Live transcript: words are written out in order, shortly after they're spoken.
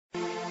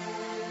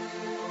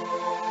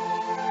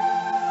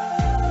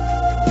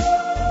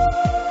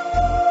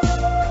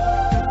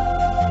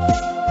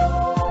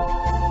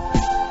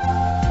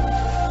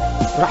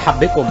نرحب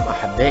بكم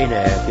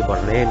أحبائنا في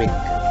برنامج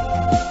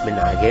من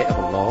عجائب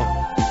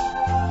الله.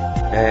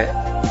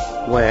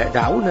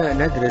 ودعونا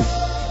ندرس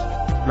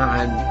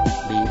معا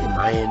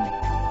بإمعان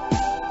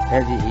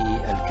هذه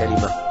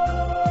الكلمة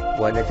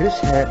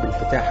وندرسها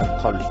بانفتاح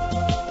القلب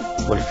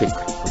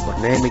والفكر.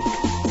 البرنامج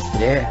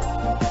إله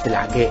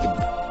العجائب،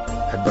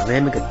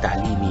 البرنامج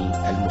التعليمي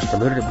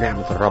المستمر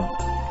بنعمة الرب.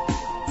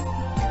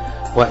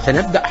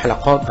 وسنبدأ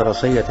حلقات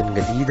دراسية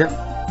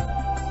جديدة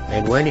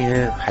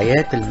عنوانها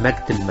حياة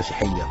المجد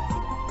المسيحية.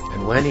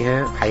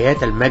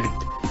 حياة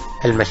المجد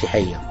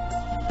المسيحية.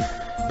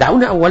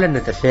 دعونا أولا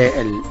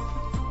نتساءل،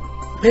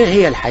 ما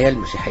هي الحياة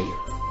المسيحية؟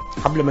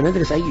 قبل ما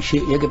ندرس أي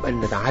شيء يجب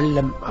أن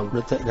نتعلم أو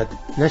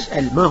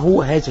نسأل ما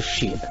هو هذا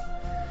الشيء.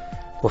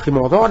 وفي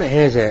موضوعنا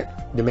هذا،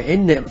 بما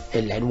أن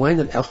العنوان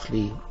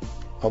الأصلي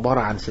عبارة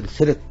عن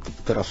سلسلة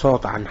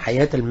دراسات عن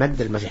حياة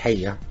المجد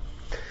المسيحية،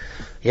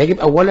 يجب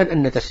أولا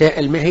أن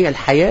نتساءل ما هي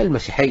الحياة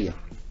المسيحية؟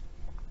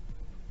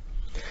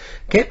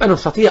 كيف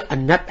نستطيع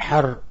أن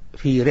نبحر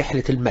في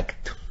رحلة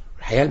المجد؟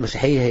 الحياة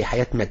المسيحية هي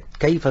حياة مجد،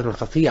 كيف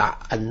نستطيع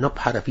أن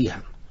نبحر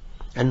فيها،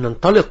 أن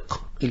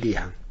ننطلق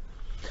إليها؟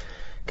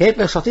 كيف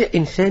يستطيع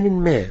إنسان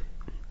ما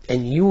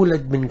أن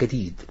يولد من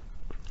جديد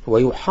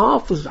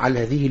ويحافظ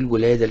على هذه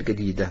الولادة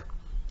الجديدة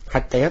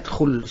حتى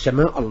يدخل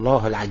سماء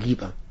الله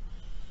العجيبة؟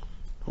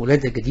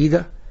 ولادة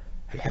جديدة،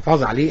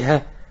 الحفاظ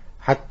عليها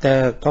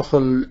حتى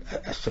تصل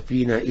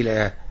السفينة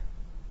إلى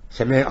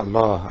سماء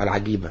الله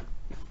العجيبة.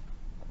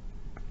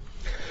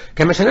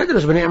 كما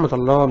سندرس بنعمة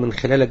الله من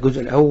خلال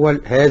الجزء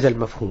الأول هذا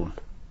المفهوم،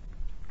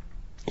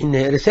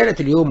 إن رسالة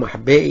اليوم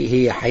أحبائي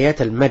هي حياة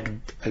المجد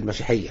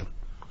المسيحية.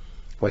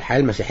 والحياة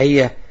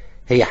المسيحية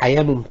هي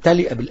حياة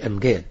ممتلئة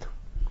بالأمجاد.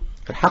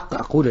 الحق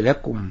أقول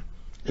لكم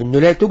إنه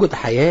لا توجد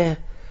حياة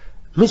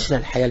مثل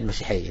الحياة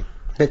المسيحية،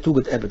 لا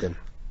توجد أبدا.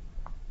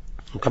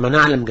 وكما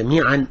نعلم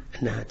جميعا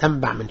أنها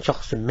تنبع من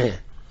شخص ما،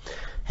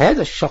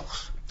 هذا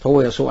الشخص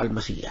هو يسوع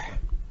المسيح.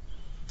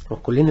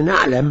 وكلنا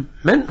نعلم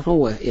من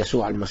هو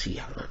يسوع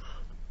المسيح،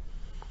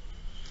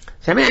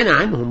 سمعنا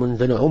عنه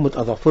منذ نعومة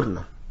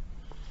أظافرنا،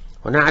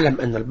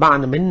 ونعلم أن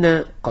البعض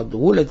منا قد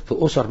ولد في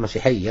أسر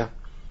مسيحية،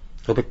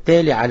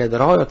 وبالتالي على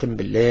دراية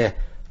بالله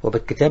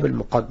وبالكتاب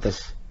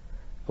المقدس،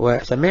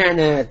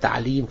 وسمعنا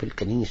تعليم في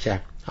الكنيسة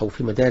أو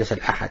في مدارس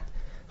الأحد.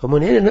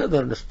 ومن هنا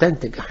نقدر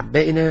نستنتج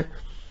أحبائنا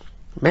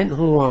من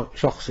هو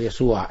شخص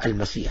يسوع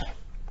المسيح.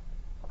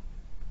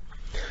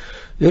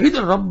 يريد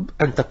الرب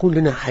أن تكون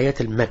لنا حياة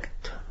المجد،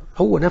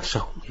 هو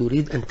نفسه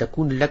يريد أن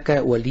تكون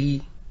لك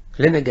ولي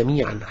لنا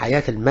جميعا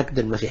حياة المجد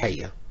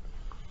المسيحية.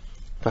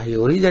 فهي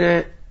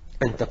يريدنا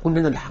أن تكون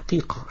لنا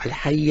الحقيقة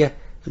الحية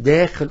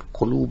داخل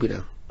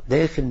قلوبنا،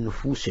 داخل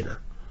نفوسنا.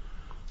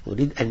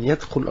 يريد أن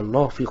يدخل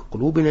الله في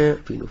قلوبنا،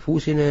 في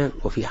نفوسنا،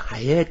 وفي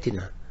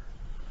حياتنا.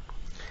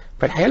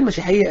 فالحياة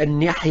المسيحية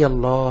أن يحيا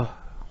الله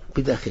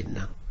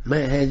بداخلنا.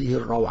 ما هذه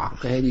الروعة،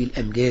 ما هذه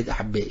الأمجاد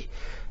أحبائي!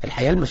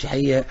 الحياة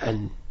المسيحية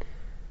أن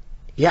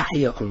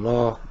يحيا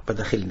الله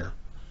بداخلنا.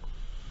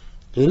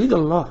 يريد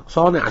الله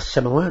صانع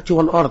السماوات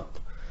والأرض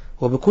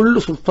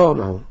وبكل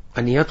سلطانه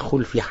أن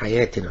يدخل في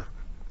حياتنا،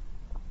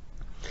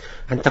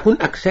 أن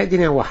تكون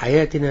أجسادنا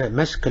وحياتنا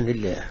مسكن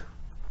لله.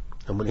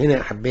 ومن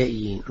هنا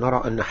أحبائي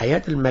نرى أن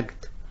حياة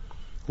المجد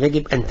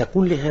يجب أن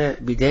تكون لها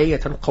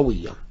بداية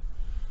قوية.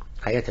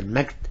 حياة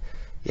المجد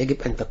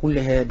يجب أن تكون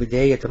لها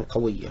بداية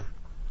قوية،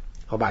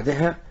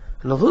 وبعدها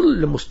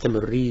نظل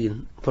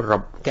مستمرين في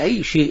الرب.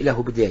 كأي شيء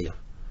له بداية،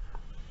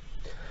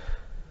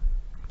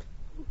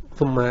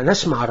 ثم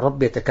نسمع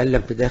الرب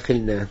يتكلم في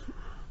داخلنا.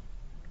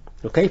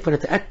 وكيف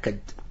نتأكد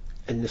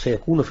أن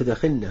سيكون في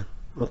داخلنا،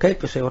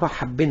 وكيف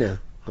سيرحب بنا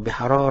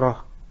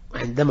بحرارة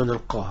عندما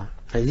نلقاه؟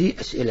 هذه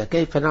أسئلة.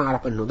 كيف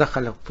نعرف أنه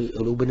دخل في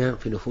قلوبنا،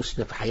 في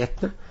نفوسنا، في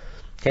حياتنا؟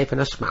 كيف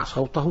نسمع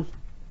صوته؟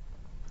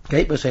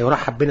 كيف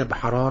سيرحب بنا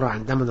بحرارة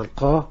عندما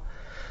نلقاه؟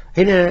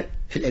 هنا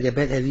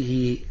الإجابات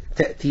هذه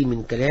تأتي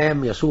من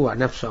كلام يسوع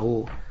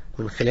نفسه،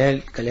 من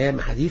خلال كلام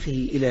حديثه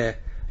إلى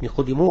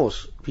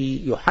نيقوديموس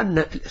في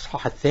يوحنا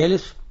الإصحاح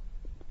 3.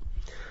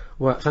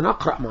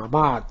 وسنقرأ مع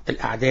بعض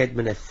الأعداد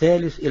من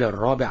 3 إلى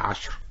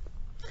 14.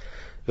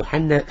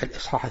 يوحنا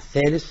الإصحاح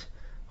 3،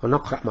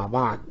 ونقرأ مع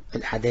بعض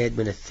الأعداد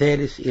من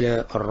 3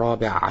 إلى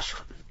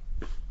 14.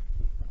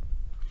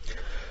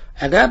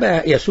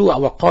 أجاب يسوع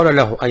وقال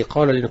له، أي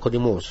قال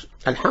لنيقوديموس: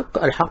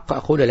 الحق الحق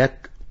أقول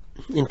لك،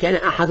 إن كان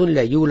أحد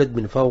لا يولد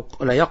من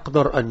فوق لا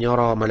يقدر أن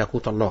يرى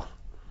ملكوت الله.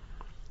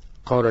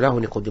 قال له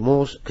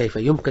نيقوديموس: كيف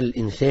يمكن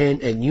الإنسان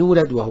أن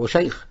يولد وهو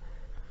شيخ؟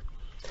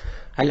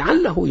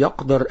 لعله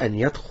يقدر أن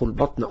يدخل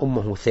بطن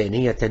أمه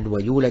ثانية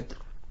ويولد؟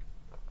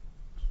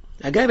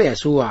 أجاب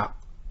يسوع: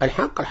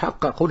 الحق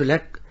الحق أقول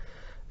لك،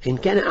 إن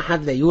كان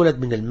أحد لا يولد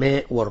من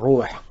الماء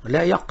والروح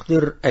لا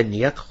يقدر أن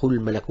يدخل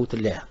ملكوت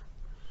الله.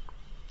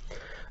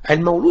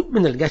 المولود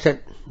من الجسد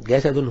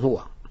جسد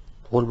هو،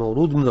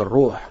 والمولود من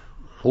الروح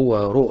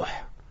هو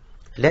روح.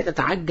 لا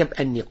تتعجب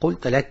أني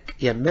قلت لك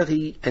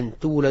ينبغي أن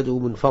تولدوا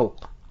من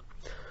فوق.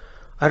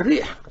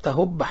 الريح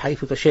تهب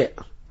حيث تشاء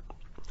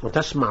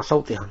وتسمع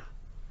صوتها،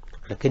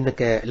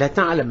 لكنك لا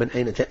تعلم من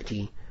أين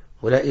تأتي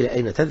ولا إلى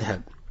أين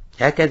تذهب.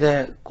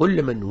 هكذا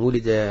كل من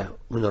ولد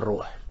من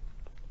الروح.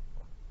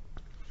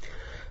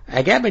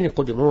 أجاب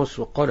نيقوديموس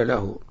وقال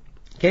له: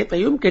 كيف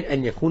يمكن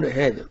أن يكون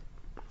هذا؟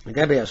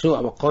 أجاب يسوع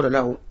وقال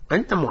له: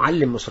 أنت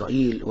معلم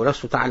إسرائيل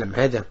ولست تعلم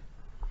هذا؟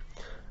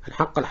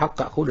 الحق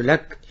الحق أقول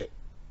لك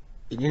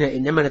إننا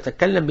إنما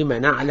نتكلم بما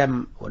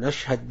نعلم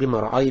ونشهد بما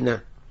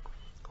رأينا،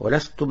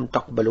 ولستم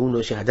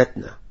تقبلون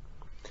شهادتنا.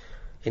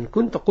 إن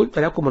كنت قلت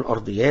لكم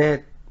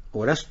الأرضيات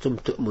ولستم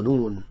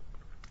تؤمنون،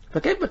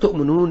 فكيف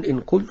تؤمنون إن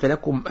قلت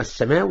لكم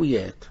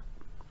السماويات؟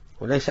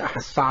 وليس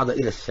أحد صعد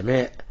إلى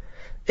السماء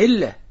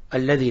إلا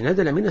الذي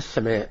نزل من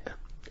السماء،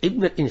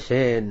 ابن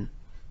الإنسان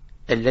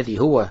الذي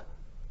هو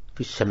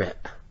في السماء.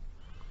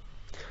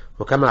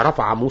 وكما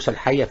رفع موسى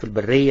الحية في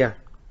البرية،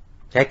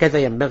 هكذا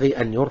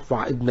ينبغي أن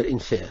يرفع ابن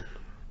الإنسان.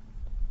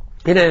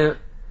 هنا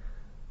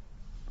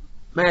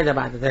ماذا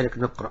بعد ذلك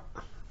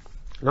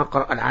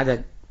نقرأ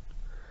العدد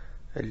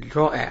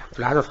الرائع في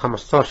العدد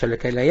 15: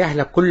 لكي لا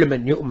يهلك كل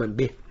من يؤمن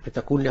به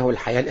فتكون له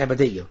الحياة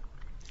الأبدية.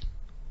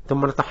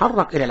 ثم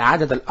نتحرك إلى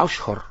العدد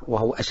الأشهر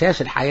وهو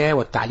أساس الحياة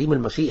والتعليم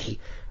المسيحي،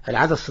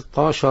 العدد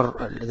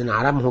 16 الذي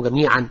نعلمه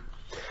جميعا: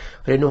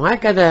 لأنه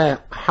هكذا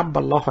حب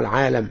الله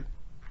العالم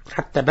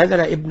حتى بذل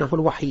ابنه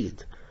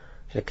الوحيد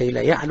لكي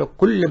لا يهلك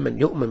كل من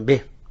يؤمن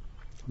به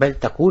بل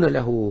تكون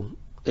له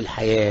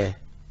الحياة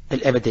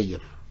الأبدية.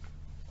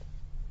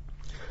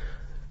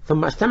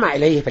 ثم استمع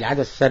إليه في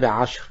العدد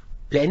 17: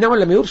 لأنه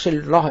لم يرسل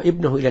الله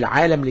ابنه إلى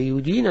العالم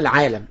ليدين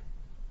العالم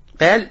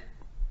بل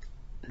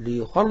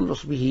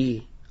ليخلص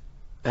به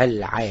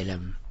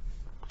العالم.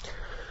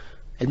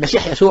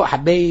 المسيح يسوع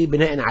أحبائي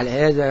بناء على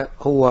هذا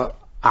هو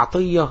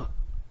عطية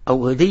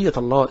أو هدية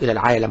الله إلى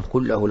العالم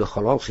كله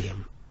لخلاصهم،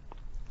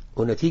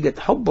 ونتيجة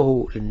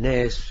حبه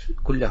للناس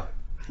كلهم،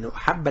 أنه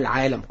أحب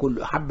العالم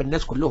كله، أحب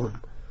الناس كلهم.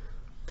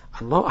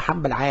 الله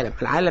أحب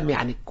العالم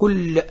يعني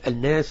كل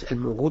الناس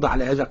الموجودة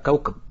على هذا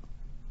الكوكب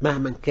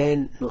مهما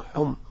كان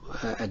نوعهم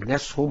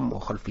أجناسهم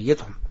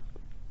وخلفيتهم.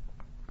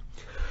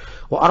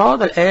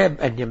 وأراد الآب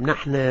أن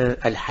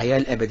يمنحنا الحياة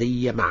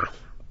الأبدية معه،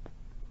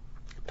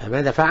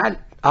 فماذا فعل؟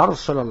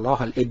 أرسل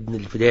الله الابن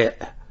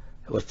الفداء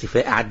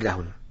واستيفاء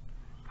عدلهم.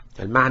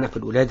 المعنى في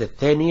الولادة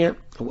الثانية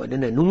هو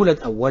أننا نولد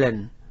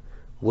أولا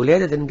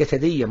ولادة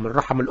جسدية من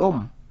رحم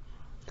الأم،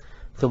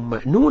 ثم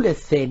نولد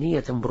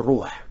ثانية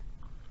بالروح،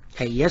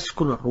 أي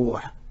يسكن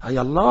الروح،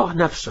 أي الله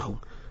نفسه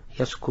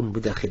يسكن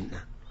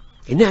بداخلنا.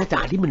 إنها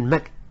تعليم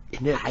المجد،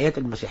 إنها حياة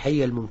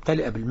المسيحية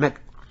الممتلئة بالمجد.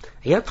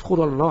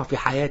 يدخل الله في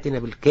حياتنا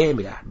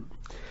بالكامل،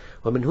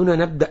 ومن هنا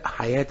نبدأ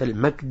حياة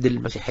المجد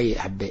المسيحية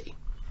أحبائي.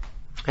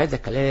 هذا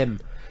كلام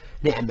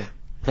نعمة،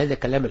 هذا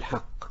كلام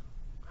الحق.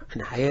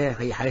 أن حياة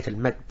هي حياة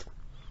المجد،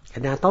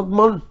 أنها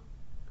تضمن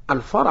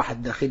الفرح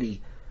الداخلي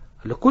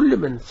لكل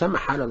من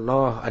سمح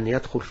لله أن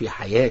يدخل في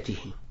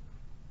حياته.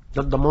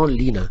 ده الضمان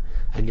لينا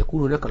أن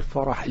يكون هناك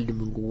الفرح اللي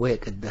من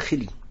جواك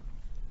الداخلي.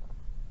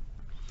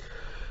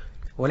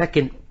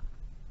 ولكن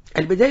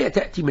البداية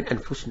تأتي من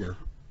أنفسنا،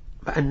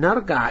 فأن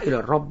نرجع إلى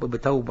الرب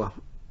بتوبة.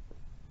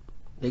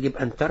 يجب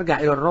أن ترجع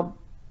إلى الرب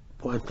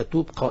وأن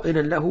تتوب قائلا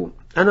له: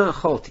 أنا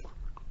خاطئ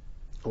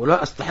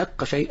ولا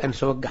أستحق شيئا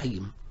سوى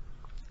الجحيم،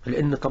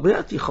 لأن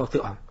طبيعتي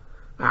خاطئة،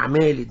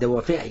 أعمالي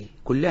دوافعي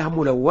كلها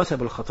ملوثة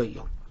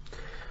بالخطية،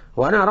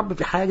 وأنا يا رب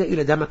في حاجة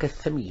إلى دمك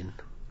الثمين.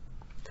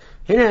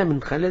 هنا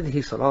من خلال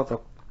هذه صلاتك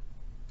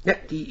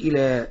نأتي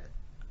إلى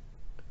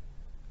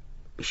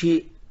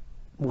شيء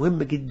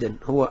مهم جدا،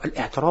 هو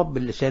الاعتراف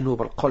باللسان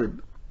وبالقلب،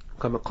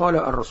 كما قال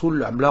الرسول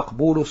العملاق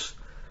بولس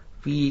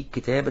في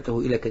كتابته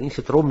إلى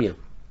كنيسة روميا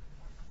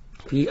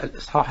في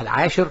الإصحاح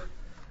 10.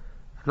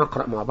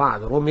 نقرأ مع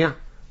بعض روميا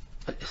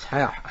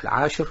الإصحاح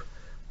 10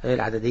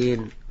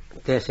 العددين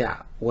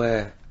 9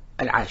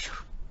 و10.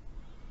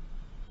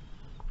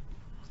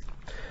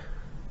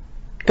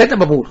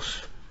 كتب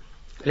بولس: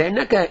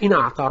 لأنك إن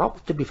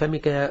اعترفت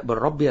بفمك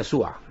بالرب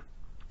يسوع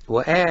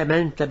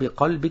وآمنت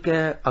بقلبك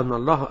أن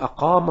الله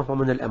أقامه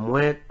من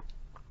الأموات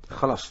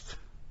خلصت.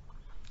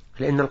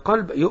 لأن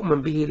القلب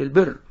يؤمن به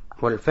للبر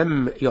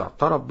والفم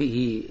يعترف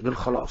به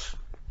للخلاص.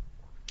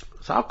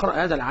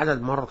 سأقرأ هذا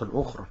العدد مرة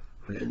أخرى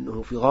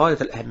لأنه في غاية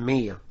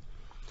الأهمية.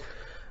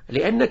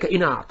 لأنك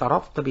إن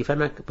اعترفت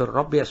بفمك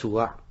بالرب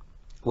يسوع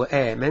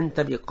وآمنت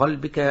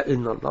بقلبك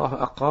إن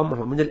الله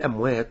أقامه من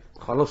الأموات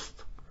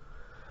خلصت.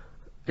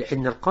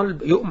 لأن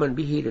القلب يؤمن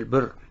به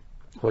للبر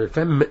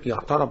والفم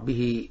يعترف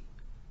به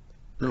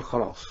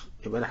للخلاص.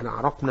 يبقى نحن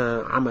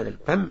عرفنا عمل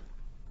الفم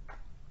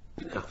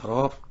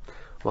الاعتراف،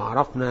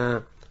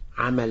 وعرفنا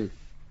عمل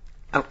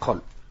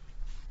القلب.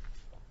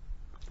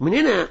 من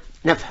هنا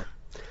نفهم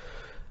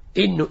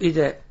إنه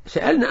إذا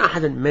سألنا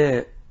أحدا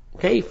ما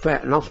كيف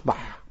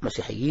نصبح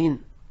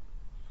مسيحيين،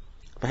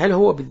 فهل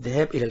هو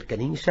بالذهاب إلى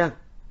الكنيسة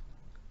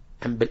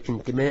أم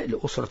بالانتماء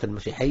لأسرة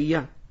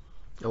المسيحية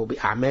أو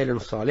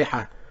بأعمال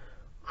صالحة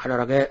على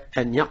رجاء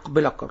أن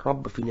يقبلك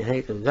الرب في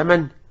نهاية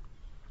الزمن؟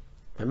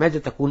 فماذا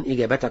تكون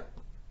إجابتك؟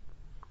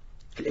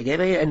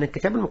 الإجابة هي أن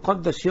الكتاب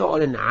المقدس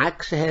يعلن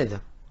عكس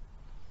هذا.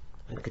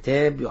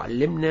 الكتاب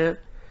يعلمنا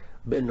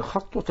بأن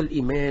خطوة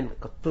الإيمان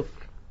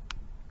كالطفل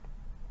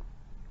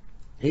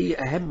هي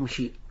أهم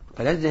شيء،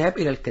 فلا الذهاب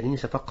إلى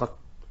الكنيسة فقط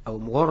أو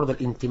مجرد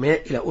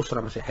الانتماء إلى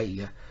أسرة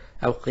مسيحية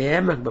أو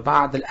قيامك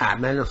ببعض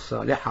الأعمال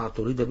الصالحة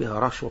تريد بها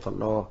رشوة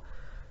الله،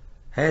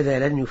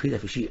 هذا لن يفيد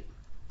في شيء.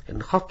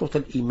 إن خطوة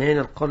الإيمان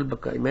القلب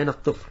كإيمان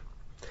الطفل،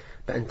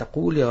 بأن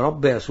تقول يا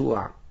رب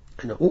يسوع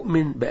أنا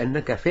أؤمن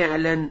بأنك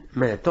فعلا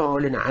ما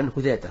تعلن عنه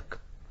ذاتك،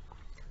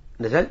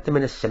 نزلت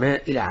من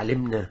السماء إلى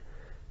علمنا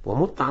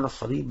ومت على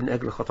الصليب من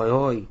أجل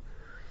خطاياي،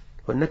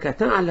 وأنك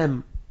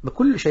تعلم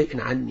بكل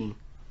شيء عني،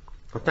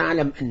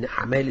 وتعلم أن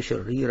أعمالي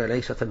شريرة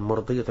ليست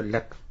مرضية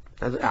لك.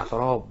 هذا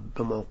اعتراف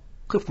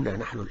بموقفنا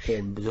نحن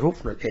الآن،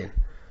 بظروفنا الآن،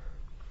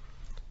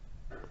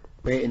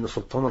 بأن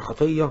سلطان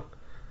الخطية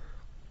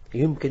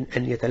يمكن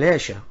أن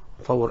يتلاشى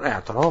فور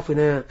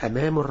اعترافنا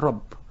أمام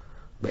الرب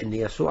بأن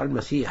يسوع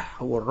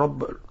المسيح هو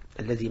الرب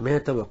الذي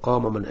مات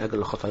وقام من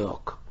أجل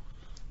خطاياك.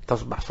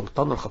 تصبح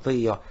سلطان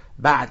الخطية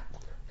بعد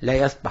لا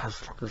يصبح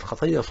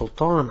الخطية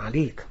سلطانا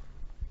عليك.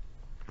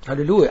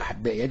 هللويا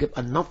أحبائي، يجب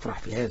أن نفرح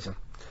في هذا.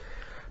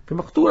 في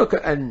مقدورك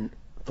أن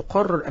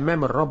تقرر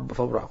أمام الرب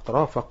فور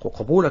اعترافك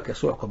وقبولك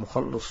يسوع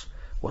كمخلص،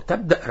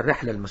 وتبدأ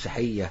الرحلة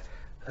المسيحية،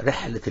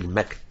 رحلة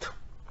المجد.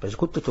 فإذا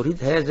كنت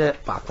تريد هذا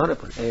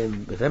فاعترف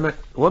الآن بفمك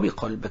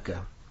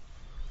وبقلبك.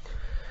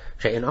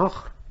 شيء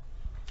آخر،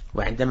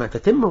 وعندما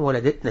تتم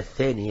ولادتنا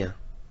الثانية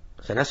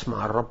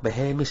سنسمع الرب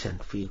هامسا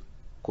في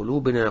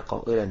قلوبنا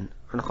قائلا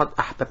أنا قد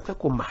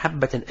أحببتكم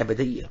محبة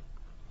أبدية،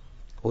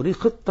 ولي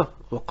خطة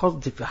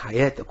وقصد في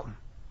حياتكم.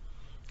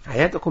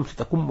 حياتكم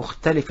ستكون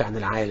مختلفة عن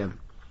العالم،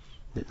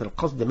 لأن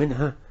القصد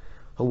منها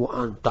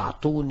هو أن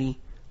تعطوني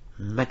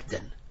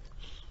مجدا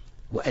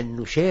وأن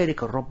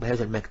نشارك الرب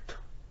هذا المجد.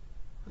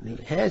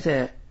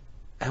 هذا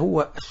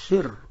هو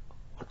السر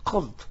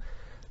والقصد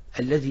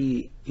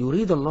الذي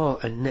يريد الله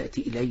أن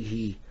نأتي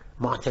إليه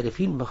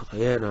معترفين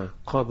بخطايانا،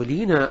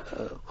 قابلين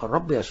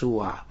الرب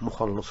يسوع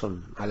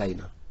مخلصا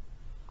علينا.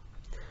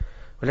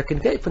 ولكن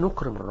كيف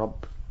نكرم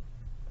الرب؟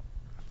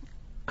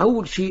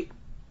 أول شيء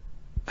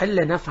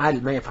ألا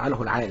نفعل ما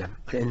يفعله العالم،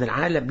 لأن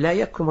العالم لا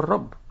يكرم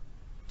الرب،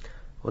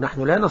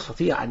 ونحن لا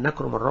نستطيع أن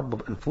نكرم الرب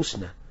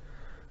بأنفسنا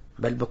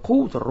بل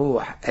بقوة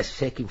الروح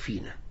الساكن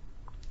فينا.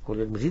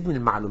 وللمزيد من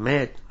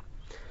المعلومات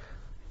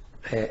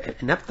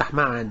نفتح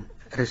معا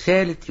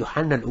رسالة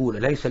يوحنا الأولى،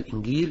 ليس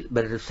الإنجيل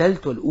بل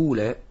رسالته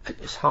الأولى،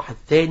 الإصحاح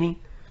 2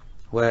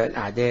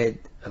 والأعداد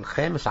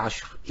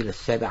 15 إلى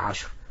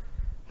 17.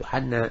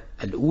 يوحنا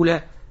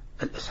الأولى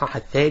الإصحاح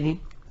 2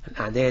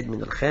 الأعداد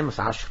من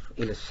 15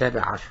 إلى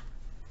 17.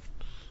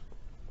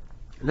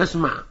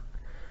 نسمع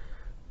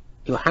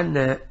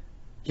يوحنا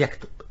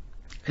يكتب: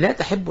 لا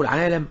تحب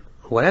العالم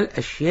ولا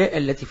الأشياء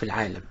التي في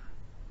العالم.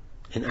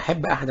 إن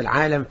أحب أحد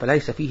العالم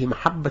فليس فيه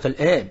محبة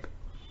الآب،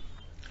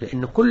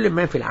 لأن كل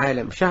ما في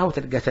العالم شهوة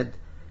الجسد،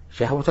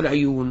 شهوة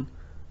العيون،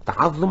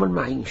 تعظم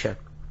المعيشة،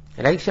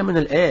 ليس من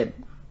الآب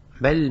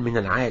بل من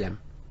العالم.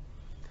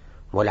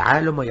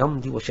 والعالم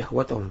يمضي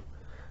وشهوته،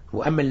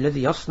 وأما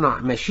الذي يصنع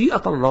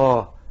مشيئة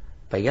الله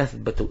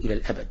فيثبت إلى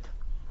الأبد.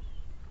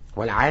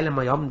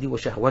 والعالم يمضي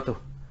وشهوته،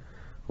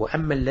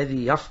 وأما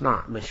الذي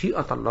يصنع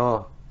مشيئة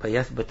الله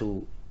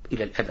فيثبت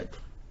إلى الأبد.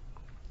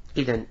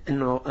 إذن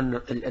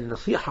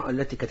النصيحة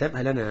التي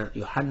كتبها لنا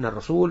يوحنا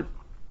الرسول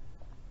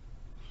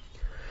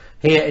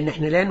هي إن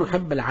إحنا لا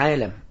نحب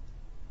العالم.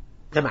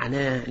 ده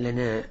معناه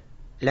لنا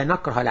لا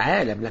نكره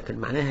العالم، لكن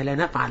معناها لا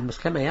نفعل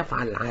مثلما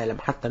يفعل العالم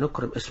حتى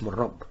نكرم اسم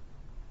الرب.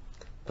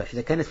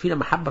 فإذا كانت فينا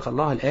محبة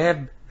الله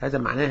الآب، هذا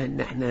معناه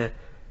إن إحنا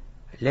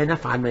لا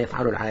نفعل ما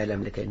يفعله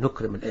العالم لكي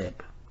نكرم الآب.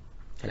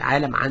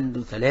 العالم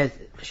عنده 3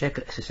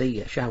 مشاكل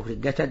أساسية: شهوة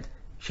الجسد،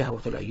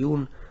 شهوة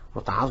العيون،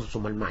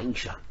 وتعظم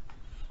المعيشة.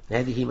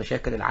 هذه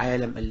مشاكل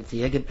العالم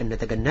التي يجب أن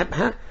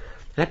نتجنبها،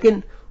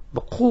 لكن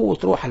بقوة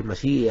روح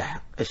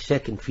المسيح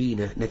الساكن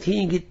فينا،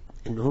 نتيجة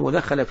أنه هو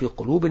دخل في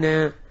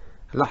قلوبنا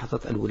لحظة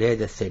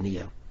الولادة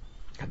الثانية.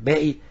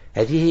 أحبائي،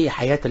 هذه هي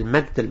حياة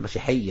المجد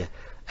المسيحية،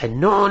 أن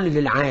نعلن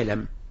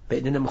للعالم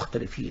بأننا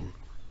مختلفين،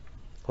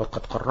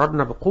 وقد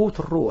قررنا بقوة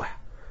الروح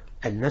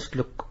أن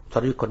نسلك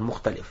طريقا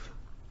مختلف.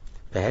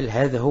 فهل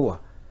هذا هو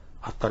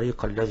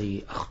الطريق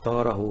الذي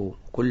اختاره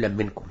كل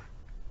منكم؟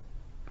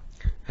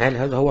 هل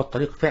هذا هو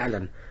الطريق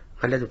فعلا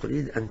الذي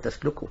تريد أن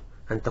تسلكه،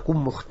 أن تكون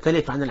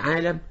مختلف عن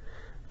العالم؟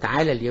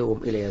 تعال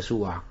اليوم إلى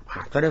يسوع،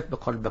 اعترف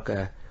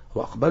بقلبك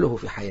وأقبله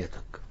في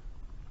حياتك.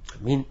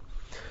 أمين.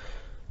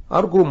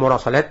 أرجو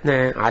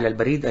مراسلتنا على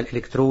البريد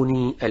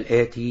الإلكتروني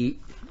الآتي: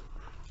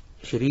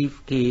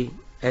 شريف sherifk@live.ca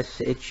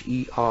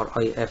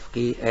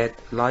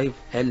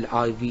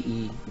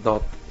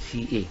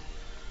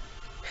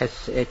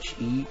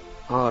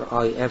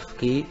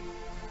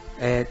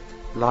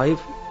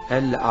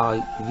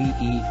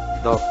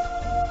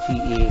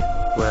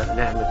sherifk@live.ca.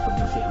 ونعمة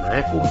المسيح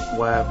معاكم،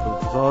 وفي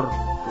انتظار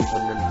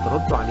أن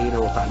تردوا علينا،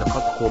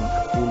 وتعليقاتكم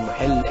تكون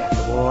محل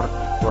اعتبار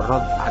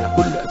والرد على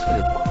كل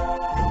أسئلتكم.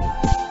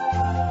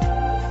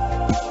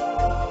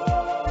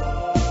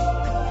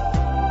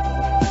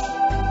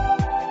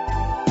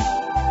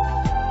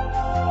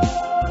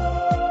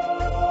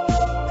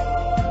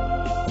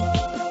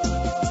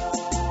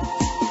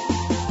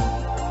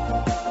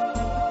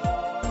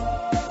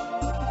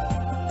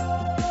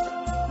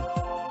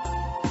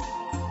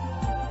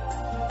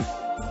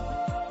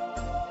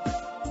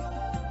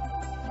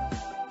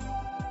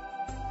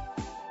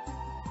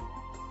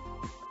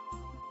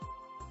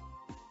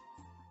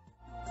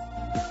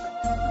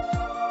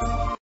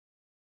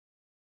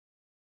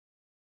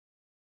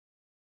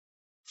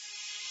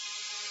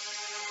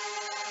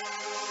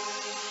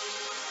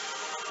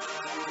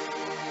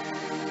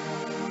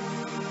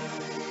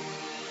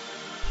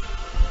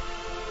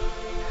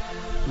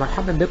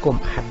 مرحبا بكم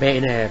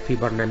أحبائنا في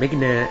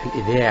برنامجنا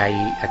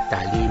الإذاعي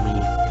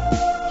التعليمي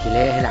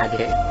إله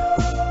العجائب،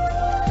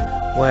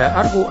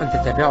 وأرجو أن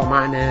تتابعوا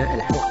معنا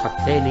الحلقة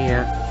الثانية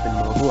من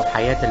موضوع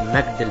حياة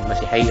المجد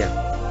المسيحية،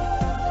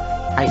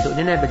 حيث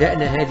أننا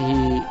بدأنا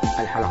هذه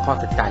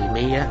الحلقات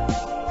التعليمية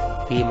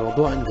في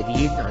موضوع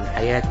جديد عن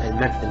حياة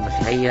المجد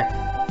المسيحية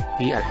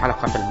في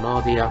الحلقة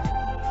الماضية،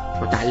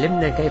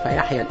 وتعلمنا كيف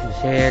يحيا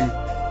الإنسان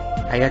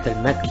حياة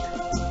المجد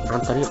عن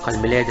طريق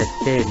الميلاد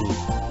الثاني،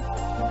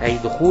 أي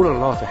دخول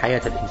الله في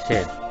حياة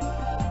الإنسان.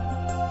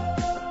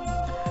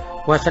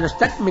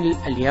 وسنستكمل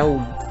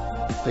اليوم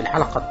في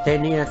الحلقة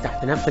الثانية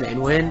تحت نفس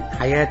العنوان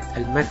حياة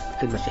المجد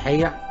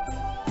المسيحية.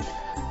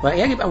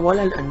 ويجب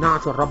أولا أن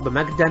نعطي الرب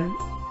مجدا،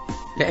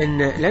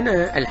 لأن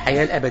لنا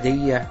الحياة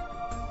الأبدية،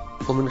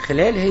 ومن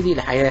خلال هذه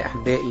الحياة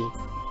أحبائي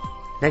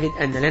نجد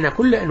أن لنا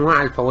كل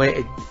أنواع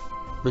الفوائد،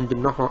 من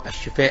ضمنها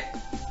الشفاء،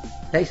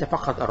 ليس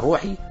فقط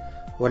الروحي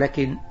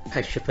ولكن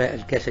الشفاء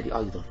الجسدي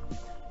أيضا.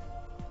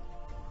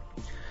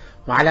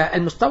 وعلى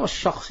المستوى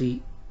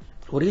الشخصي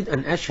أريد أن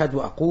أشهد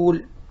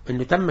وأقول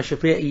أنه تم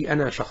شفائي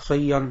أنا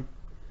شخصيا،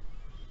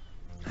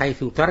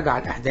 حيث ترجع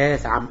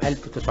الأحداث عام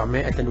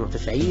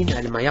 1990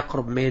 لما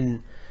يقرب من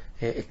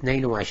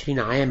 22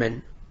 عاما،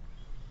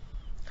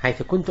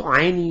 حيث كنت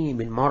أعاني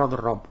من مرض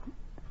الرب،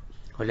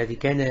 والذي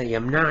كان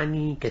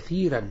يمنعني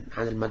كثيرا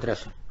عن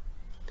المدرسة،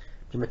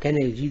 بما كان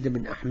يزيد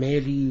من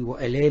أحمالي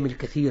وآلامي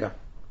الكثيرة،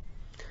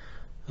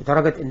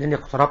 لدرجة أنني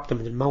اقتربت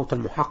من الموت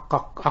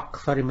المحقق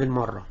أكثر من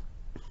مرة.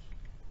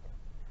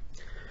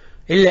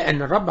 إلا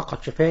أن الرب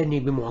قد شفاني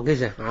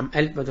بمعجزة عام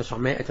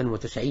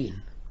 1990،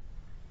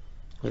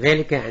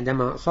 وذلك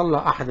عندما صلى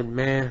أحد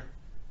ما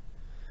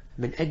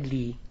من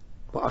أجلي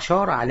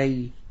وأشار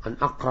علي أن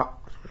أقرأ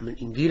من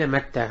إنجيل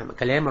متى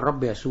كلام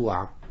الرب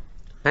يسوع،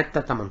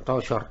 متى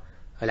 18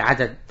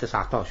 العدد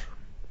 19،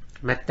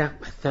 متى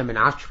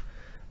 18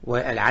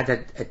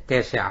 والعدد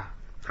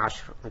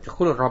 19.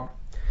 يقول الرب: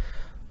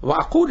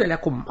 وأقول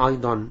لكم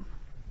أيضا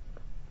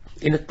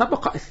إن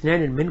اتفق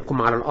اثنان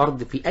منكم على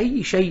الأرض في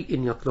أي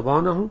شيء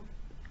يطلبانه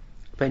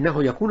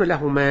فإنه يكون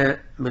لهما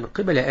من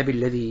قبل أبي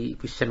الذي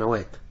في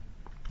السماوات.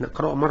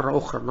 نقرأ مرة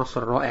أخرى النص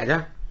الرائع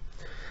ده: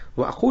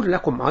 وأقول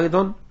لكم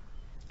أيضا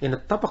إن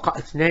اتفق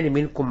اثنان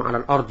منكم على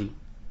الأرض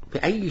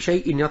في أي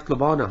شيء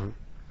يطلبانه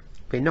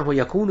فإنه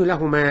يكون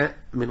لهما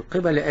من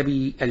قبل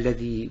أبي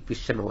الذي في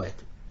السماوات.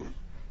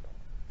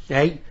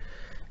 أي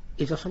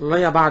إذا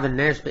صلى بعض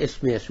الناس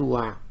باسم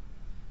يسوع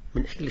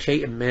من أجل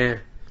شيء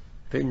ما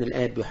فإن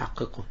الآب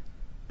يحققه.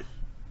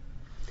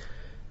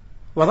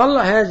 وظل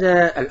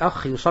هذا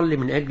الأخ يصلي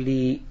من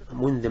أجلي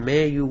منذ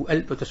مايو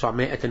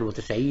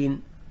 1990،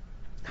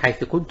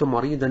 حيث كنت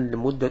مريضا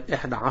لمدة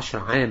 11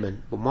 عاما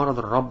بمرض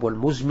الرب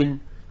والمزمن،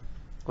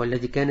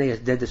 والذي كان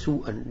يزداد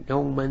سوءا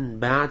يوما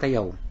بعد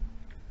يوم.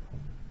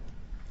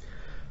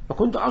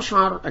 وكنت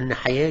أشعر أن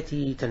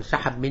حياتي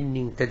تنسحب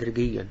مني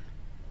تدريجيا،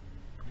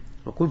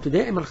 وكنت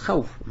دائم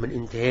الخوف من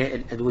انتهاء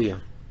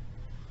الأدوية.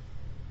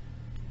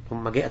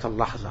 ثم جاءت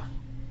اللحظة،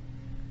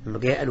 ثم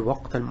جاء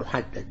الوقت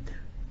المحدد،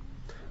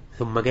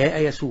 ثم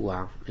جاء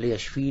يسوع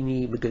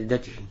ليشفيني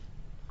بجلدته،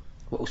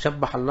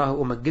 وأسبح الله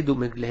وأمجده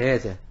من أجل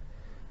هذا.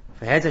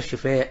 فهذا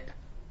الشفاء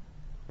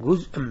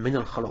جزء من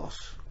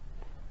الخلاص،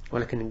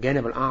 ولكن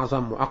الجانب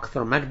الأعظم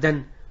وأكثر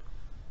مجدا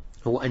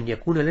هو أن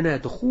يكون لنا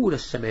دخول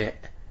السماء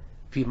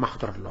في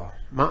محضر الله.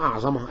 ما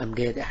أعظمه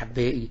أمجاد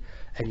أحبائي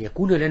أن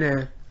يكون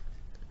لنا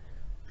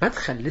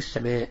مدخل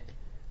للسماء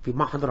في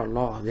محضر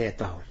الله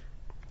ذاته،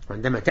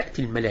 عندما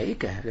تأتي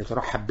الملائكة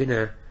لترحب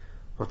بنا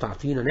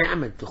وتعطينا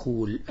نعمة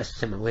دخول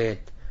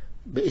السماوات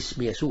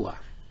باسم يسوع.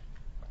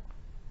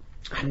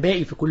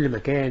 أحبائي في كل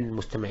مكان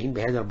مستمعين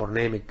بهذا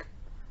البرنامج،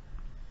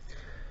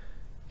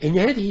 إن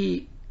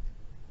هذه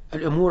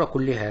الأمور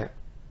كلها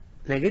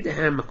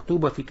نجدها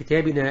مكتوبة في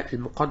كتابنا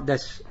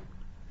المقدس،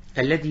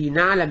 الذي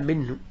نعلم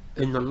منه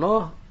أن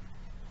الله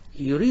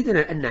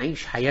يريدنا أن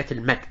نعيش حياة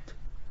المجد.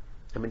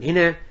 ومن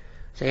هنا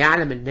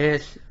سيعلم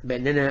الناس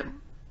بأننا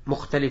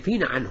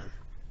مختلفين عنهم.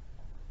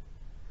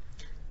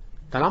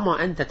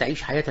 طالما أنت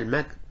تعيش حياة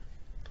المجد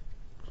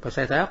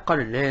فسيتيقن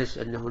الناس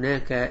أن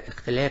هناك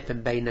اختلافا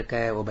بينك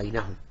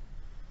وبينهم،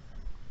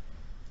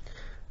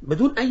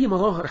 بدون أي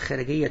مظاهر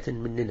خارجية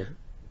مننا،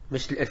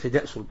 مثل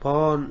ارتداء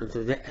سلطان،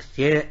 ارتداء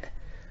أشياء،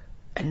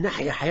 أن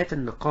نحيا حياة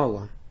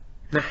النقاوة،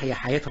 نحيا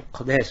حياة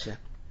القداسة،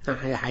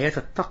 نحيا حياة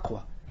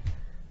التقوى،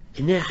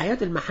 إنها حياة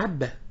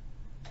المحبة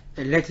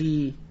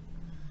التي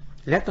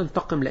لا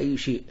تنتقم لأي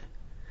شيء،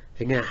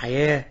 إنها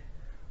حياة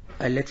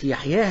التي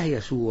يحياها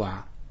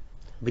يسوع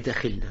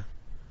بداخلنا.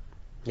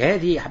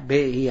 هذه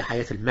أحبائي هي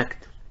حياة المجد.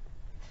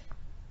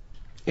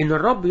 إن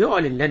الرب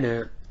يعلن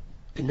لنا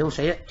إنه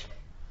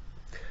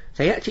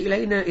سيأتي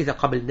إلينا إذا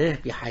قبلناه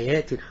في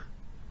حياتنا،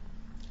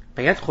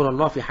 فيدخل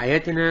الله في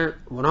حياتنا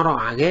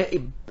ونرى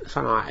عجائب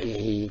صنعه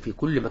في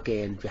كل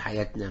مكان في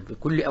حياتنا في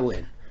كل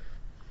أوان.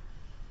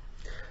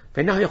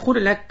 فإنه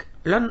يقول لك: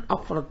 لن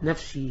أفرض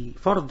نفسي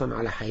فرضا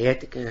على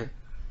حياتك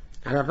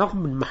على الرغم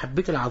من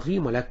محبتي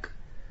العظيمة لك،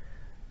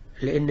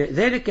 لأن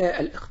ذلك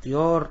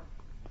الاختيار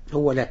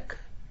هو لك.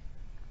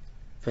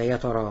 فيا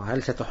ترى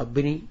هل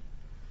ستحبني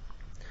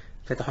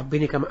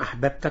كما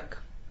أحببتك؟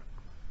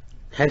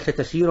 هل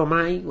ستسير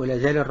معي ولا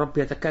زال الرب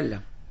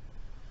يتكلم؟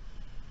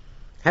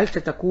 هل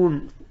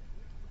ستكون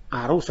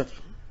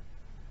عروستي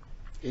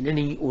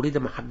إنني أريد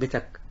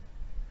محبتك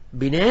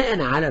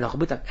بناء على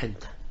رغبتك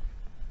أنت؟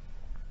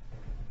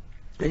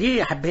 هذه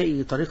يا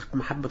أحبائي طريقة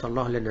محبة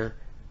الله لنا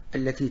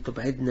التي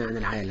تبعدنا عن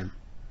العالم.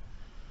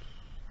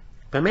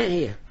 فما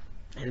هي؟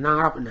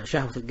 نعرف أن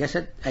شهوة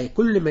الجسد أي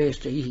كل ما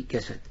يشتهيه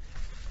الجسد.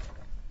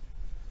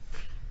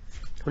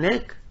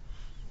 هناك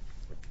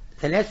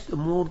 3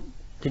 أمور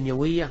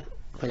دنيوية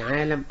في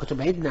العالم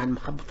بتبعدنا عن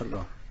محبة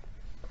الله.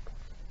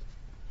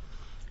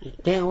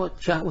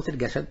 شهوة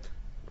الجسد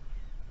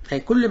أي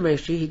كل ما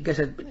يشتهيه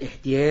الجسد من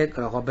احتياج،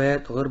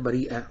 رغبات غير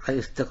بريئة، أي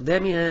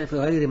استخدامها في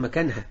غير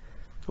مكانها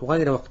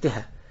وغير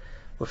وقتها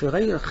وفي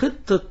غير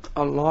خطة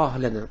الله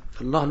لنا.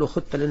 الله له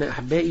خطة لنا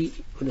أحبائي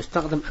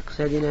ونستخدم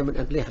أجسادنا من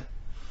أجلها.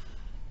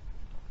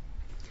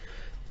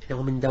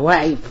 إنه من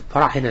دواعي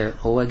فرحنا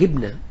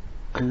وواجبنا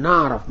أن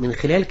نعرف من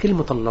خلال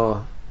كلمة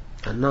الله،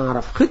 أن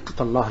نعرف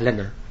خطة الله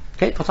لنا.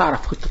 كيف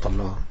تعرف خطة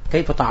الله؟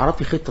 كيف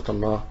تعرفي خطة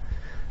الله؟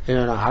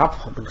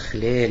 نعرفها من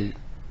خلال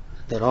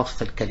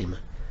دراسة الكلمة،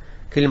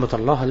 كلمة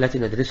الله التي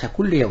ندرسها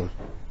كل يوم.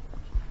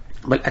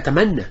 بل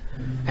أتمنى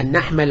أن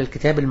نحمل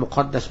الكتاب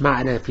المقدس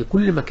معنا في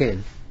كل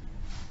مكان،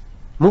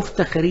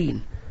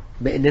 مفتخرين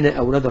بأننا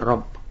أولاد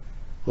الرب،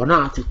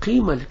 ونعطي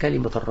قيمة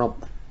لكلمة الرب،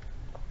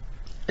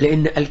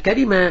 لأن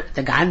الكلمة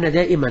تجعلنا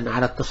دائما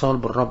على اتصال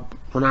بالرب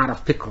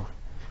ونعرف فكره.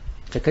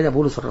 عشان كده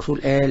بولس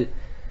الرسول قال: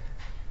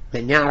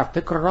 من يعرف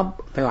فكر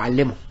الرب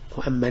فيعلمه،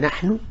 وأما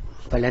نحن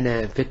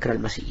فلنا فكر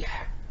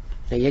المسيح.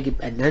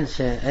 يجب أن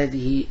ننسى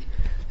هذه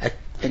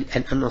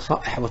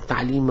النصائح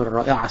والتعليم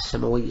الرائعة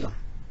السماوية.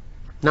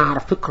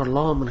 نعرف فكر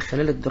الله من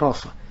خلال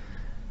الدراسة،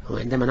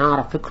 وعندما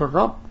نعرف فكر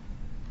الرب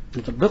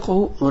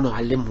نطبقه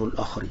ونعلمه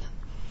الآخرين.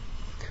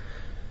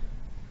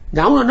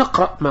 دعونا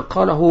نقرأ ما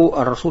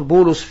قاله الرسول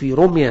بولس في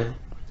روميا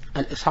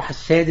الإصحاح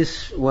 6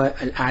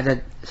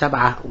 والأعداد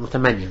 7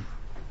 و8.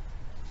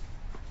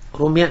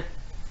 روميا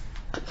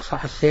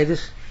الإصحاح 6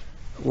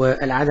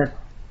 والعدد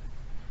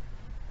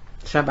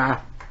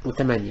 7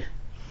 و8.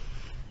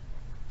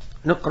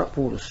 نقرأ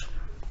بولس.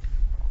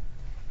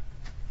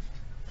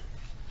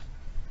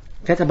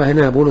 كتب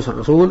هنا بولس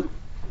الرسول: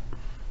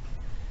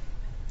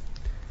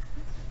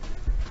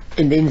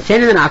 إن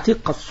إنساننا العتيق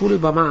قد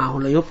صلب معه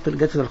ليبطل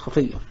جسد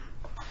الخطية،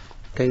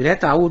 كي لا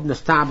تعود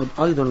نستعبد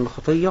أيضا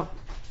الخطية،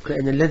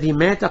 لأن الذي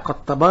مات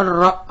قد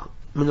تبرأ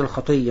من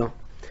الخطية.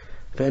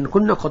 فإن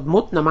كنا قد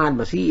متنا مع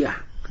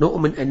المسيح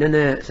نؤمن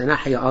أننا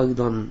سنحيا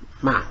أيضا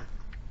معه.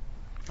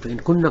 فإن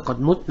كنا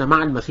قد متنا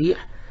مع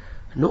المسيح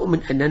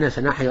نؤمن أننا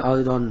سنحيا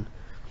أيضا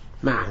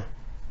معه.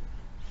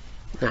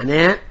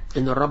 معناه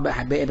أن الرب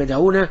أحبائي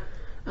بدعونا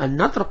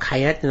أن نترك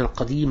حياتنا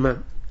القديمة،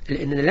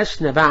 لأننا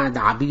لسنا بعد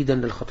عبيدا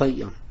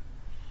للخطية،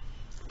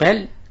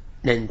 بل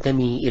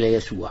ننتمي إلى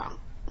يسوع.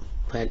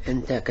 فهل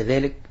أنت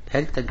كذلك؟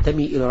 هل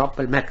تنتمي إلى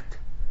رب المجد؟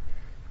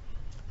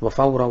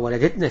 وفور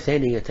ولدتنا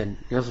ثانية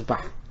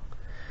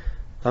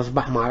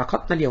تصبح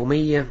معركتنا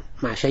اليومية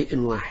مع شيء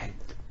واحد.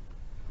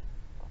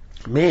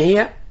 ما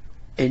هي؟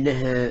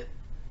 إنها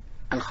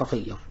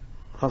الخطية.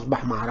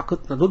 تصبح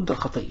معركتنا ضد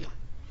الخطية.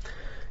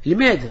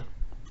 لماذا؟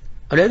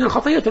 لأن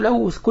الخطية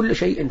تلوث كل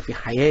شيء في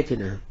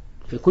حياتنا،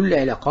 في كل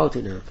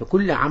علاقاتنا، في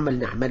كل عمل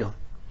نعمله.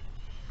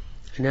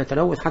 إنها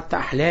تلوث حتى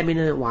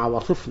أحلامنا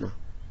وعواطفنا.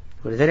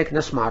 ولذلك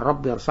نسمع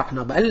الرب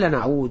ينصحنا بألا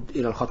نعود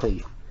إلى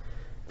الخطية،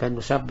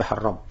 فنسبح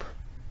الرب.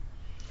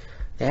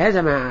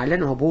 هذا ما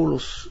أعلنه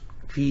بولس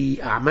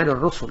في أعمال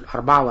الرسل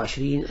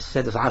 24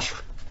 السادس عشر.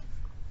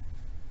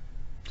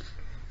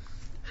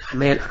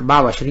 أعمال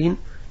 24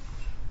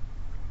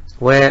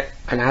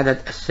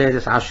 والعدد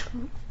السادس عشر.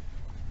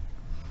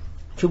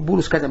 شوف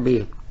بولس كتب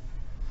ايه: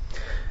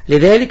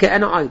 لذلك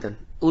أنا أيضا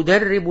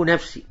أدرب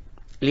نفسي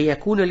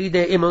ليكون لي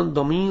دائما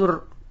ضمير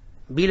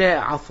بلا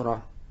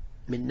عثرة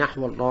من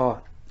نحو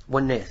الله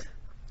والناس.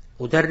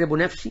 أدرب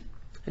نفسي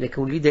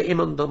ليكون لي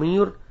دائما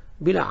ضمير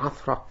بلا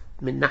عثرة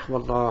من نحو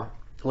الله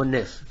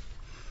والناس.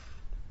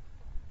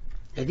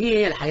 هذه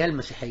هي الحياة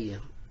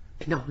المسيحية،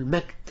 إنه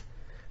المجد.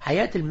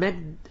 حياة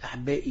المجد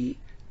أحبائي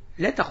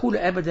لا تقول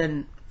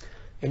أبدا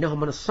إنه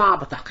من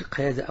الصعب تحقيق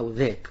هذا أو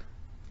ذاك،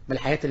 بل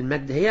حياة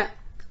المجد هي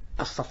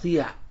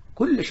أستطيع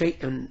كل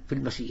شيء في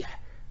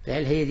المسيح.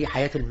 فهل هي دي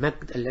حياة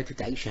المجد التي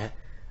تعيشها؟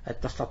 أن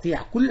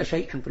تستطيع كل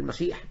شيء في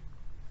المسيح.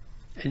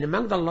 إن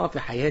مجد الله في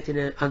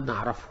حياتنا أن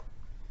نعرفه،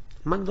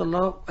 مجد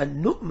الله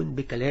أن نؤمن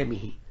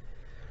بكلامه،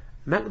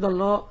 مجد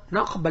الله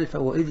نقبل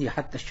فوائده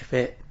حتى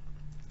الشفاء.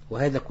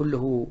 وهذا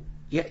كله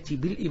يأتي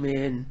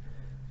بالإيمان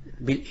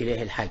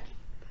بالإله الحي.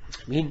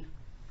 أمين.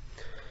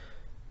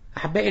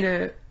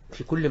 أحبائنا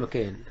في كل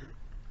مكان،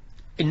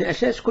 إن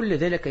أساس كل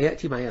ذلك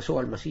يأتي مع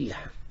يسوع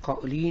المسيح،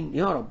 قائلين: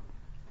 يا رب،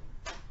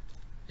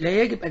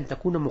 لا يجب أن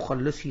تكون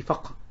مخلصي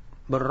فقط،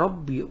 بل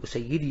ربي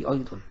وسيدي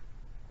أيضا.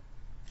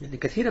 لأن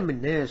كثيرا من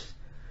الناس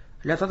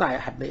لا تضع يا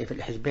أحبائي في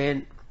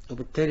الحسبان،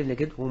 وبالتالي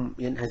نجدهم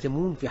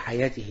ينهزمون في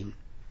حياتهم.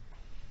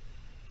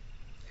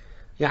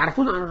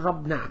 يعرفون عن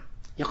الرب، نعم،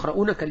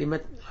 يقرؤون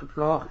كلمات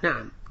الله،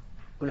 نعم،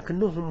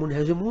 ولكنهم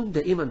منهزمون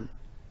دائما.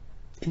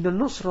 إن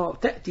النصرة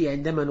تأتي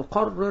عندما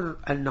نقرر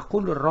أن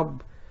نقول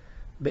للرب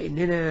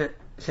بأننا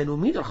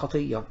سنميت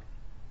الخطية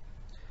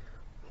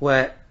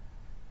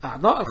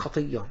وأعضاء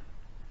الخطية،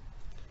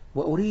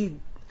 وأريد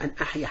أن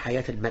أحيا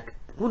حياة المجد.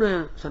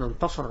 هنا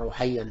سننتصر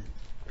روحيا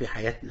في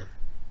حياتنا.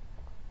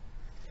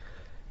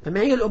 فما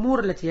هي الأمور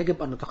التي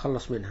يجب أن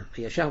نتخلص منها؟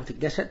 هي شهوة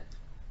الجسد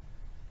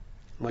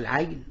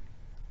والعين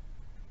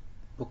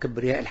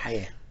وكبرياء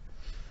الحياة.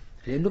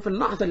 لأنه في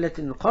اللحظة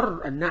التي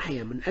نقرر أن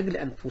نحيا من أجل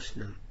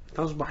أنفسنا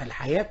تصبح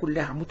الحياة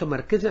كلها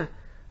متمركزة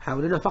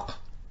حولنا فقط.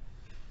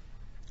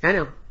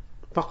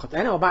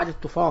 أنا وبعد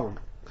الطوفان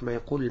كما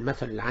يقول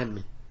المثل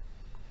العامي،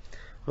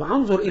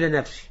 وأنظر إلى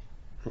نفسي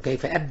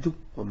وكيف أبدو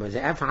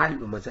وماذا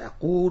أفعل وماذا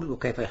أقول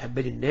وكيف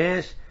يحبني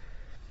الناس.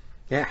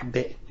 يا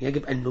أحبائي،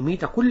 يجب أن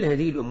نميت كل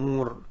هذه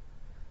الأمور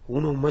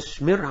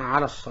ونمسمرها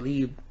على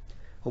الصليب،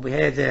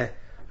 وبهذا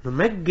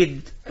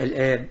نمجد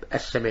الآب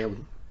السماوي.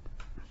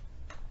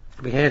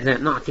 بهذا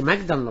نعطي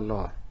مجدا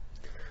لله.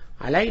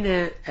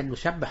 علينا أن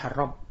نسبح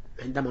الرب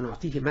عندما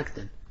نعطيه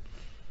مجدا،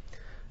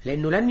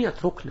 لأنه لن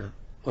يتركنا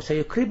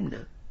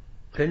وسيكرمنا،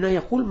 لأنه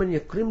يقول من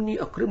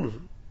يكرمني أكرمه.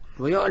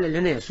 ويعلن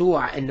لنا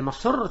يسوع أن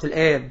مسرة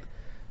الآب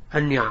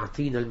أن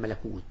يعطينا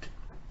الملكوت.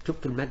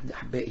 شفتوا المجد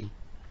أحبائي؟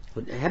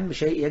 وأن أهم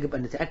شيء يجب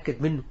أن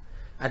نتأكد منه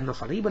أن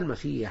صليب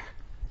المسيح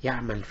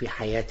يعمل في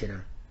حياتنا.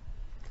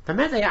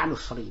 فماذا يعني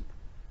الصليب؟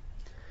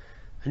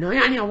 أنه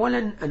يعني أولا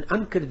أن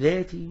أنكر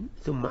ذاتي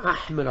ثم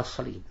أحمل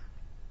الصليب.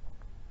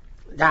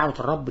 دعوة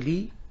الرب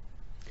لي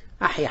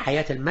أحيا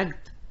حياة المجد،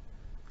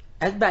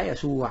 أتبع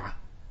يسوع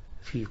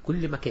في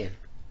كل مكان.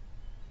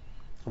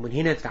 ومن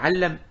هنا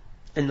نتعلم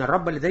أن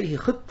الرب لديه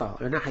خطة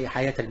لنحيا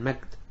حياة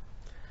المجد،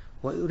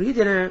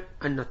 ويريدنا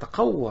أن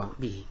نتقوى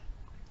به.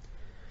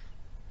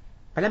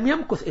 فلم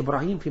يمكث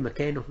إبراهيم في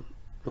مكانه،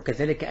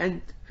 وكذلك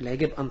أنت لا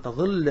يجب أن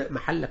تظل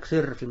محلك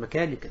سر في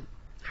مكانك.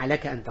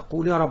 عليك أن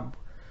تقول يا رب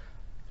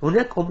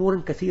هناك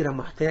أمور كثيرة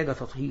محتاجة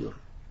تطهير.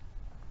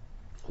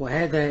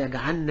 وهذا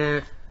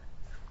يجعلنا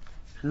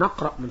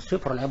نقرأ من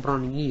سفر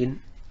العبرانيين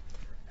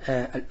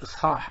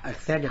الإصحاح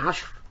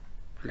 12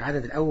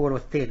 العدد الأول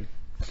والثاني.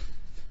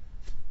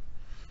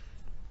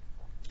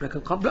 لكن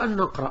قبل أن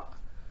نقرأ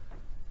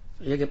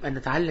يجب أن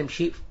نتعلم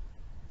شيء،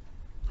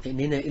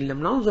 لأننا إن لم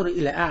ننظر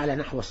إلى أعلى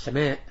نحو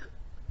السماء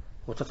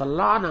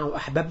وتطلعنا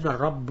وأحببنا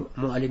الرب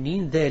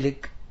معلنين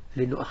ذلك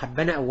لأنه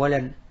أحبنا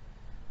أولا،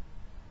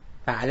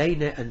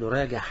 فعلينا أن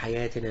نراجع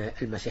حياتنا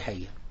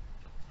المسيحية.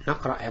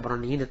 نقرأ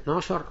عبرانيين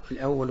 12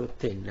 الأول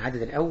والثاني،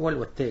 العدد الأول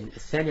والثاني،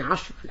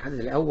 12 العدد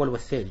الأول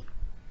والثاني.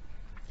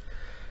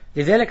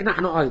 لذلك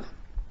نحن أيضا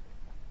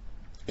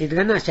إذ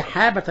لنا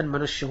سحابة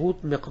من الشهود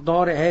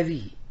مقدار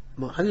هذه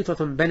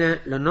محيطة بنا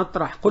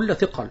لنطرح كل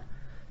ثقل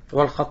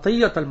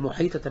والخطية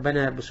المحيطة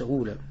بنا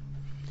بسهولة،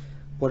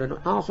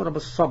 ولنحاصر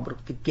بالصبر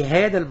في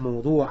الجهاد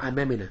الموضوع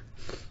أمامنا.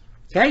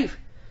 كيف؟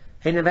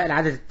 هنا بقى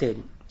العدد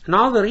الثاني،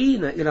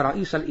 ناظرين إلى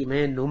رئيس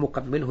الإيمان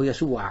ومكمله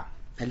يسوع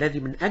الذي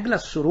من أجل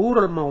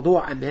السرور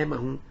الموضوع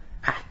أمامه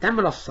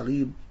احتمل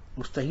الصليب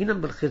مستهينا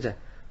بالخزي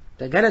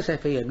فجلس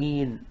في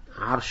يمين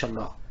عرش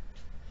الله.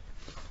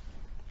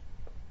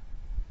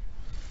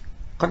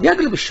 قد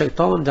يجلب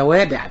الشيطان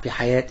دوابع في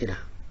حياتنا،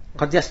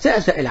 قد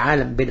يستهزأ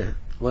العالم بنا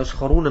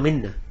ويسخرون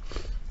منا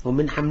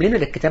ومن حملنا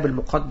للكتاب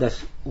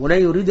المقدس ولا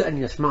يريد أن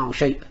يسمعوا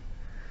شيئا،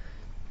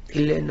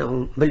 إلا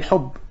أنه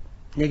بالحب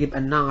يجب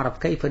أن نعرف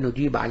كيف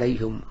نجيب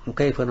عليهم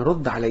وكيف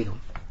نرد عليهم،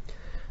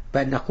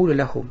 بأن نقول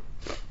لهم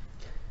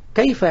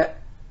كيف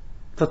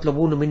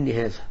تطلبون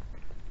مني هذا؟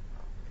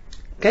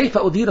 كيف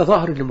أدير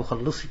ظهري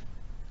لمخلصي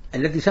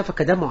الذي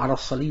سفك دمه على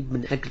الصليب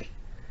من أجلي،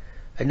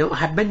 أنه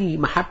أحبني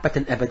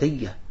محبة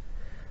أبدية،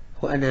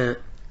 وأنا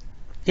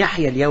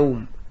يحيا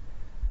اليوم،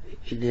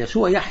 إن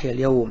يسوع يحيا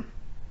اليوم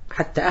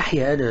حتى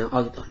أحيا أنا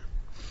أيضا.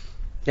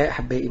 يا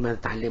أحبائي ما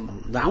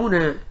نتعلمه.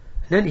 دعونا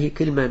ننهي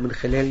كلمة من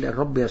خلال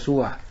الرب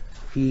يسوع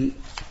في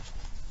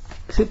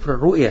سفر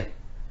الرؤيا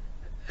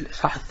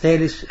الإصحاح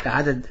 3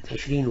 العدد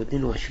 20 و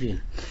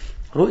 22.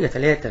 رؤيا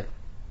 3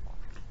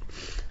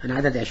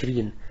 العدد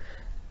 20،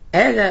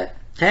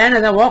 أنا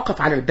ذا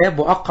واقف على الباب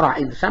وأقرع،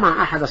 إن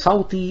سمع أحد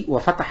صوتي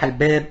وفتح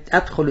الباب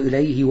أدخل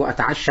إليه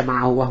وأتعشى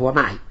معه وهو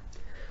معي،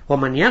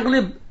 ومن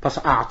يغلب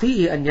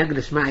فسأعطيه أن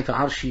يجلس معي في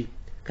عرشي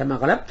كما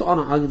غلبت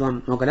أنا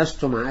أيضا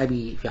وجلست مع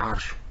أبي في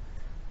عرشه.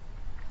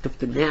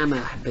 شفت النعمة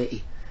يا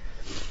أحبائي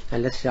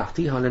التي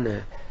يعطيها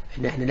لنا،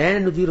 إن إحنا لا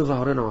ندير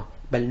ظهرنا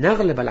بل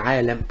نغلب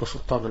العالم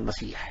بسلطان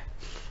المسيح.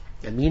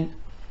 أمين.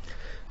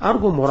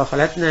 أرجو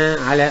مراسلتنا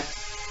على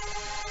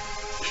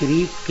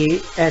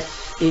شريك sherifk@live.ca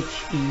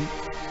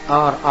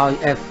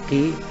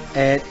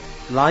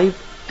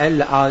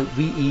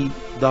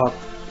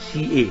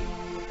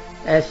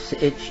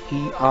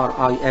sherifk@live.ca.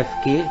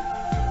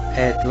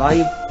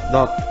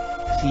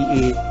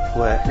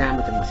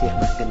 ونعمة المسيح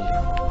مع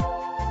الجميع.